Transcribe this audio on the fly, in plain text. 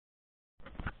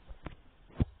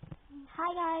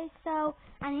Hi guys, so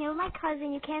I'm here with my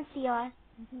cousin, you can't see her,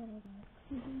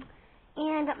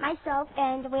 and myself,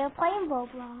 and we're playing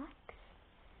Roblox.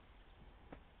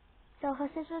 So her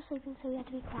sister's sleeping, so we have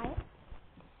to be quiet.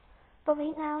 But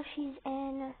right now she's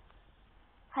in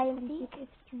hide and seek.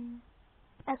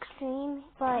 Extreme,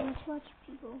 but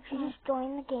she just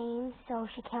joined the game, so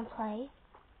she can't play.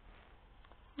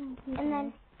 And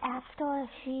then after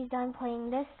she's done playing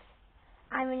this,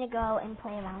 I'm gonna go and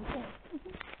play around too.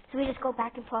 So we just go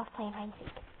back and forth playing hide and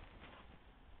seek.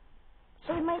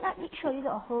 So we might not show you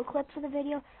the whole clips of the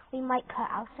video. We might cut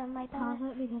out some like that. Pause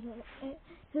it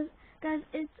because guys,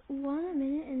 it's 1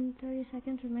 minute and 30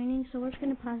 seconds remaining, so we're just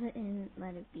gonna pause it and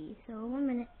let it be. So 1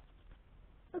 minute.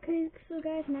 Okay, so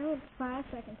guys, now it's 5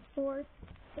 seconds. 4,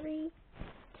 3,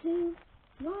 2,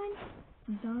 1,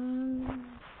 done.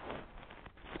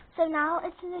 So now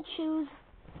it's gonna choose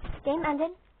game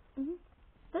ended.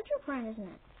 That's your friend, isn't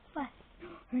it? What?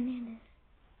 Hernandez.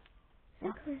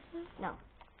 No. Carissa? No.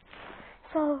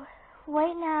 So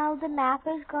right now the map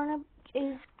is going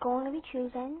to be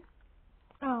chosen.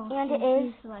 Oh, and it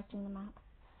is selecting the map.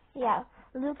 Yeah,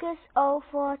 Lucas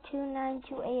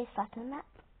 042928 is selecting the map.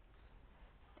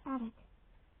 Attic.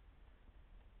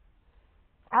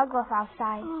 I'll go for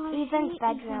outside. Oh, Ethan's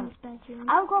bedroom.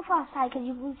 I'll go for outside because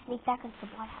you can sneak back into the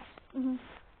bloodhouse.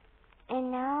 And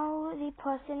now the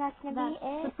person that's gonna be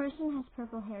it. The person has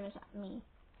purple hair is me.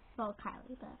 Well,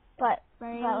 Kylie, but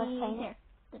right here.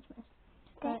 That's missed.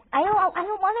 But I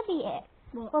don't want to be it.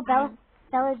 Well,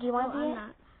 Bella, do you want to be it?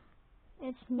 Not.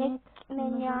 It's Nick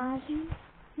Minaj.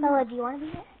 Bella, do you want to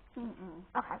be it?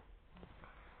 Okay.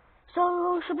 So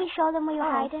should we show them where you're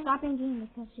hiding? Stop engaging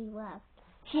because she left.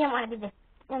 She didn't want to be the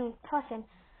person.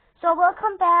 So we'll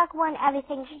come back when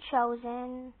everything's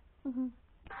chosen.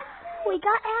 We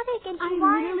got attic and she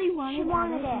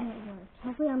wanted it.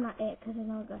 Hopefully I'm not it because I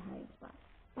know a good hiding spot.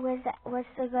 What's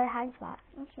the good hiding spot?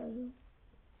 I'll show you.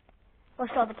 We'll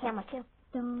show the camera too.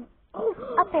 Don't.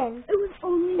 Up in. It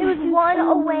was one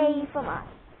away from us.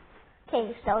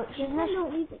 Okay, so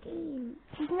don't leave the game.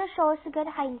 She's gonna show us a good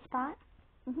hiding spot.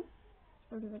 A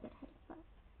really good hiding spot.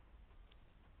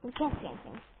 We can't see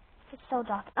anything. It's so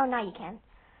dark. Oh, now you can.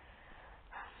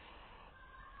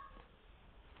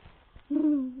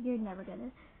 You're never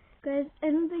gonna. Guys, I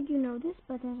don't think you know this,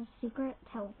 but there's a secret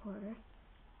teleporter.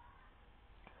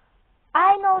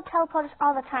 I know teleporters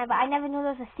all the time, but I never knew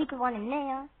there was a secret one in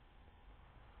there.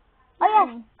 Oh,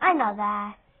 yes, I know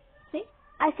that. See?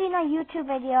 I seen a YouTube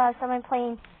video of someone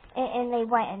playing, and they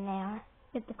went in there.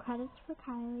 Get the credits for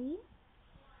Kylie.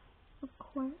 Of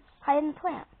course. Hide in the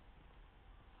plant.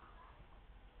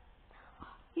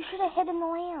 You should have hidden the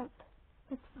lamp.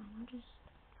 It's fine. I'll just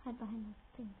hide behind the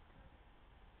thing.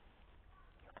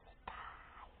 You're gonna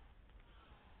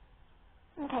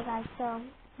die. Okay, guys, so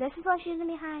this is what she's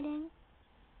gonna be hiding.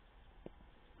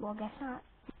 Well, guess not.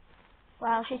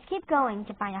 Well, she's keep going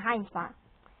to find a hiding spot.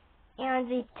 And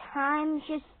the time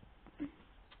she's...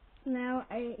 Now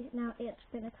it's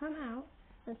gonna come out.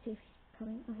 Let's see if she's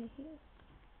coming. Okay, here.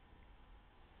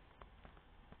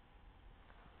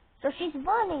 So she's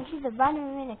running. She's a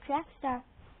runner in a track star.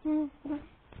 I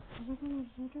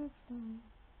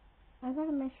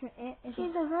gotta make sure it is.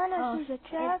 She's a runner. She's a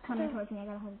track It's coming towards me. I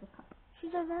gotta hold the cup.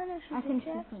 She's a runner. She's I can a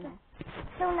track see from star. there.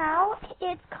 So now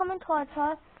it's coming towards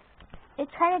her.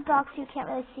 It's kind of dark, so you can't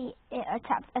really see it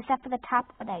except for the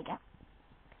top. Oh, there you go.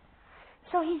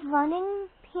 So he's running.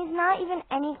 He's not even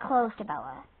any close to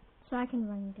Bella. So I can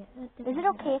run and get it. Is it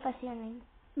okay if I see her name?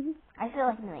 I see it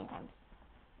like a million times.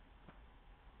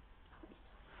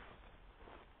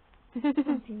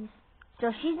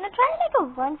 So she's gonna try to make a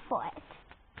run for it.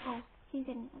 Oh, he's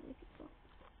getting other people.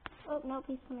 Oh, nope,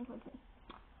 he's coming towards me.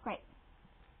 Great.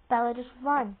 Bella, just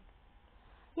run.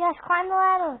 Yes, climb the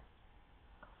ladder.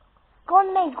 Go in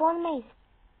the maze, go in the maze.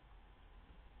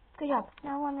 Good job.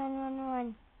 Now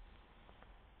run.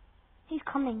 He's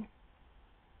coming.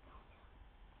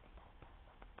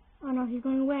 Oh no, he's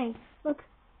going away. Look.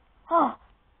 Oh,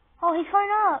 he's going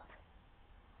up.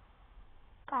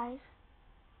 Guys.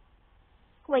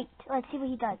 Wait, let's see what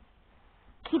he does.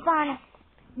 Keep on.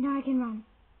 Now I can run.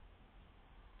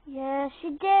 Yes, she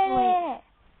did it.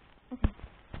 Okay.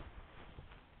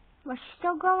 But she's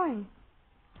still going.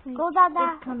 Wait, Go down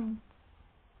that. It's coming.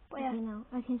 Where? Okay, no,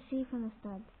 I can see from the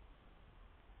studs.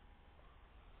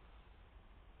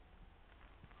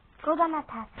 Go down that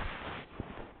path.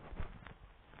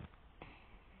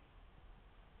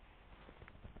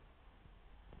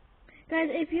 Guys,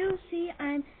 if you see,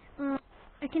 I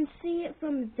can see it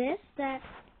from this that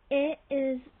it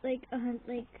is like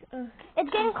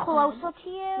It's getting closer to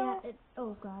you. Yeah.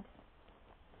 Oh God.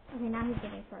 Okay, now he's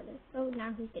getting farther. Oh,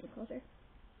 now he's getting closer.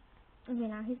 Okay,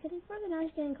 now he's getting further. Now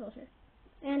he's getting closer.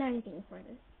 And now he's getting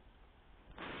further.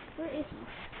 Where is he?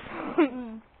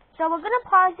 So we're going to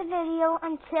pause the video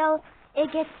until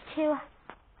it gets to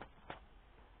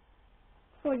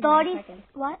 49 seconds.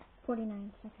 What?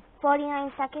 49 seconds.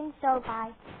 49 seconds, so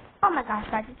bye. Oh my gosh,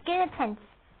 guys, it's getting intense.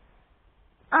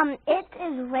 It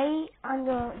is right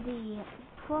under the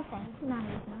pool thing. No,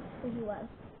 he's not. But he was.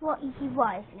 Well, he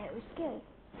was, and it was scary.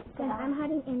 Guys, I'm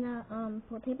hiding in the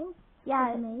pool table.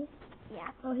 Yeah. The maze.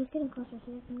 Yeah. Oh, he's getting closer,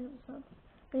 so you can get the subs.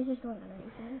 But he's just going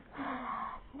underneath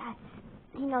there.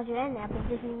 He knows you're in there, but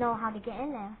he doesn't know how to get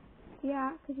in there.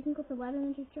 Yeah, because you can go to the ladder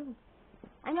and just jump.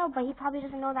 I know, but he probably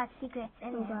doesn't know that secret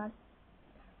in there. Oh, God.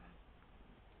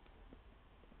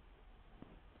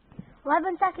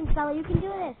 11 seconds, Stella. You can do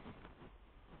this.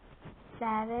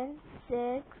 7,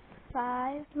 6,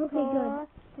 5, Okay, 4,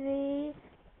 3,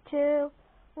 2,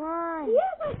 1.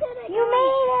 Yes, I did it! You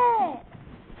made it!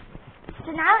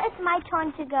 So now it's my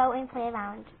turn to go and play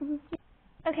around.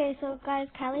 Okay, so guys,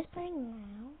 Kylie's playing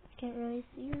now. I can't really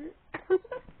see her.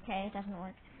 Okay, it doesn't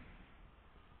work.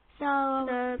 So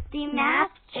the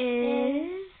map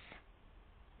is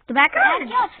the backyard.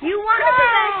 You wanted the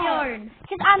backyard.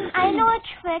 Because I know a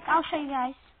trick. I'll show you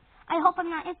guys. I hope I'm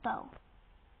not it though.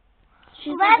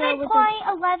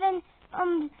 11.11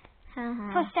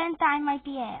 percent that I might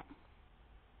be it.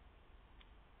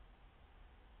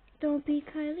 Don't be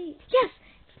Kylie. Yes,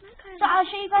 it's not Kylie. So I'll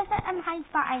show you guys that I'm hiding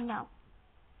spot I know.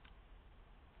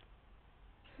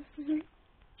 So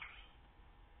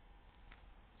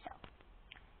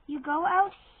you go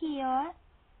out here,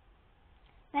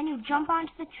 then you jump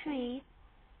onto the tree,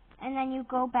 and then you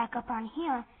go back up on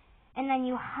here, and then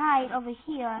you hide over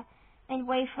here and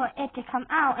wait for it to come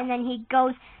out, and then he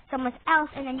goes somewhere else,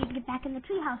 and then you get back in the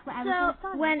treehouse where everything So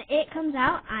started. when it comes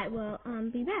out, I will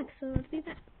be back. So let's be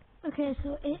back. Okay,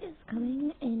 so it is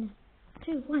coming in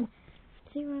 2, 1,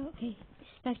 0. Okay,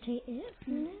 spectate it.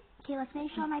 Okay, let's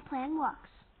make sure my plan works.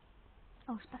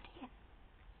 Oh, spectate it.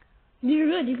 You're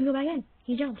good. You can go back in.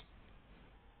 He jumped.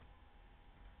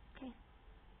 Okay.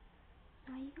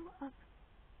 Now you go up.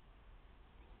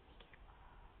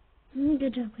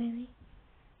 Good job, Kylie.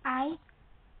 I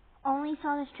only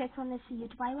saw this trick from this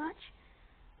YouTube I watch,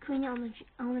 Queen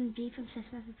OMG from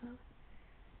Sisters of Pro.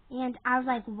 And I was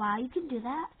like, wow, you can do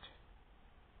that.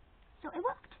 So it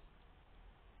worked.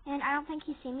 And I don't think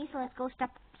he's seen me, so let's go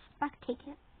spectate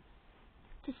it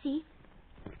to see.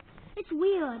 It's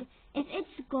weird. If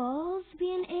it's girls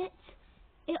being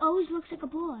it always looks like a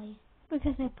boy.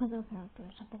 Because they put their character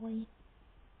as a boy.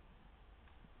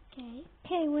 Okay.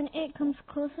 Okay, when it comes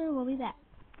closer, we'll be back.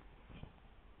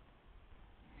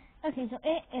 Okay, so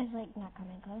it is like not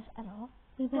coming close at all.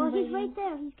 Well, he's right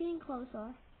there. He's getting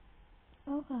closer.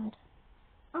 Oh, God.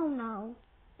 Oh, no.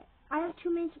 I have 2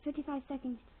 minutes and 55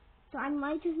 seconds, so I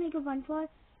might just make a run for it.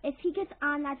 If he gets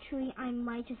on that tree, I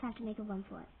might just have to make a run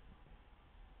for it.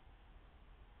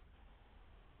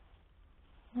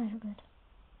 No, you're good.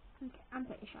 Okay, I'm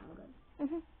pretty sure I'm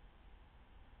good.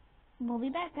 We'll be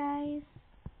back, guys.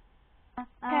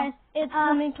 Guys, it's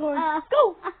coming towards...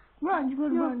 Go! Run, you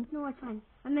gotta run. No, it's fine.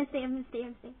 I'm gonna stay.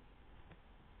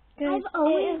 Guys,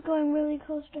 it is going really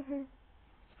close to her.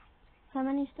 How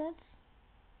many steps?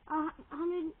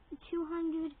 100,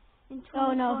 200, and 200.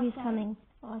 Oh, no, he's coming.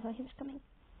 Oh, I thought he was coming.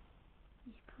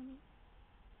 He's coming.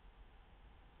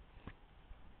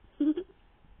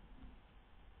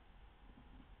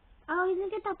 Oh, he's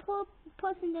gonna get that poor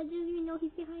person that doesn't even know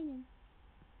he's behind him.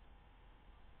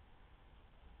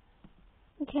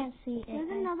 You can't see it. There's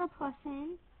another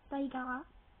person, but he got up.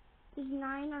 There's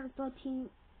 9 or 13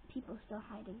 people still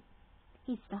hiding.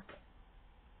 He's stuck.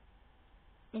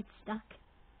 It's stuck.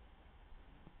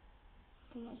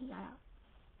 Okay, yeah, he got out.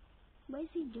 What is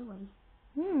he doing?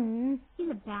 He's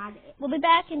a bad... We'll be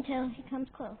back until he comes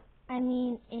close. I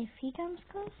mean, if he comes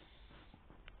close.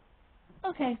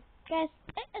 Okay, guys,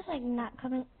 it's like not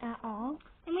coming at all.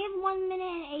 And we have 1 minute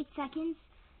and 8 seconds.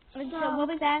 So we'll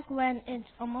be back when it's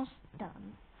almost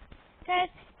done. Guys,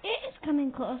 it is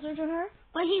coming closer to her.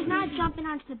 But he's not jumping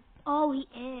onto the... Oh, he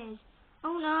is.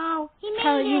 Oh, no. He made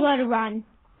Kelly, it. you gotta run.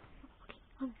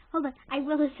 Okay, hold on. I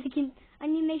will a second. I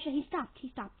need to make sure he stopped. He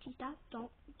stopped.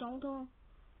 Don't do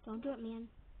it, man.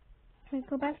 Can we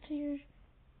go back to your...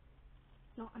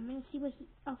 No, I'm going to see what he...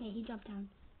 Okay, he jumped down.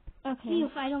 Okay. See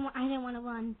if I didn't want to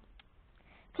run.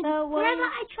 So whenever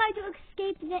I try to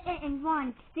escape the it and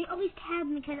run, they always tab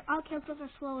me because all characters are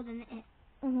slower than the it.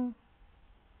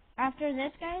 After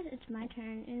this, guys, it's my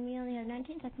turn, and we only have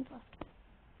 19 seconds left.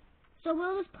 So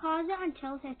we'll just pause it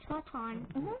until it's her turn.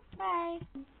 Bye.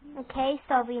 Okay,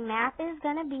 so the map is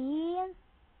going to be...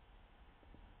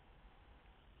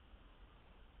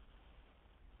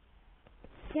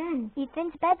 Again.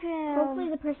 Ethan's bedroom. Hopefully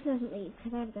the person doesn't leave,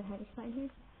 because I have a good hiding spot here.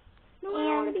 No, I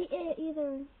don't want to be it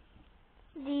either.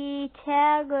 The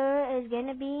tagger is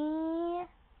gonna be.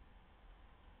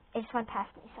 It just went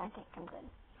past me, so I think I'm good.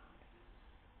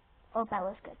 Oh,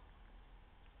 Bella's good.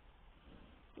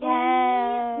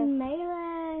 Yes.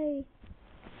 Melee.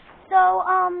 So,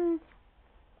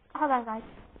 hold on, guys.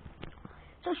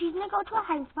 So she's gonna go to a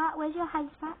hiding spot. Where's your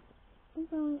hiding spot? I'm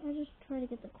going. I just try to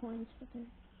get the coins with her.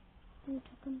 You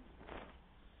took them.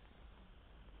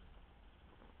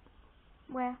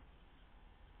 Where?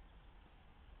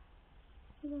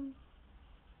 Hold on.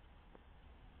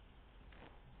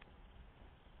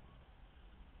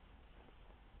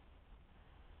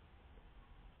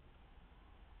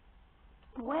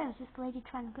 Where is this lady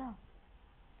trying to go?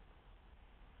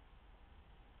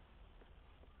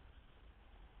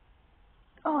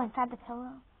 Oh, inside the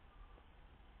pillow.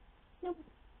 Nope.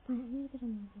 I need to get on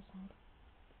the other side.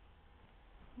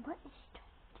 What is she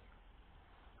trying to do?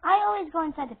 I always go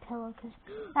inside the pillow because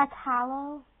that's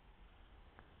hollow.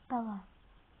 Bella.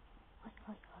 Wait,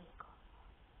 you go.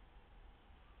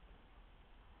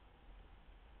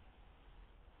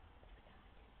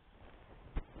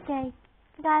 Okay,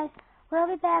 guys, we'll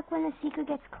be back when the secret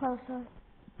gets closer.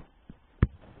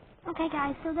 Okay,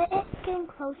 guys, so it's getting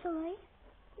closer, right?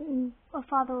 Or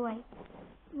farther away?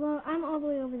 Well, I'm all the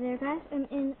way over there, guys. I'm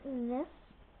in this,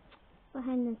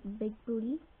 behind this big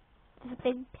booty. There's a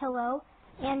big pillow,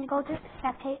 and go to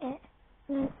spectate it.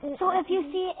 It So if you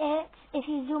see it, if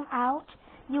you zoom out,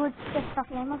 you would see the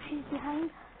stuffed animal she's behind.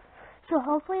 So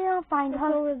hopefully you'll find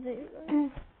her. over there.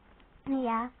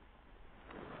 Yeah.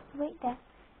 Wait there.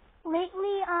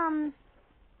 Lately,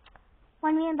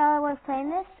 when me and Bella were playing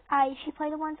this, she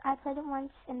played it once, I played it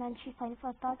once, and then she played it for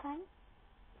a third time.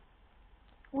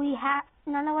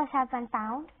 None of us have been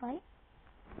found, right?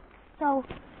 So,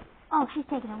 oh, she's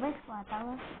taking a risk for it,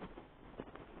 Bella.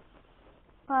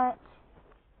 But,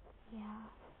 yeah.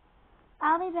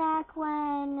 I'll be back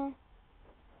when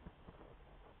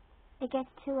it gets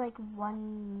to like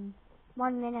 1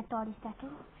 minute 30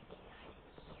 seconds.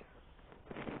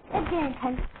 It's getting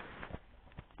intense.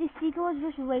 The seagull was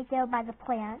just right there by the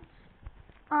plants.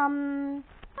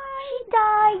 She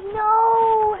died.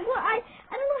 No. Well, I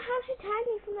don't know how she tagged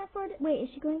me from that far. Wait, is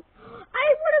she going? I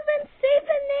would have been safe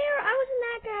in there. I was in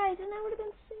that, guys, and I would have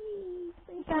been safe.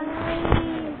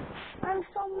 Guys, I'm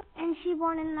so. And she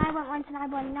won, and I went once, and I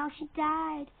won. Now she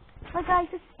died. But guys,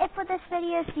 this is it for this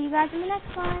video. See you guys in the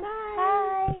next one. Bye.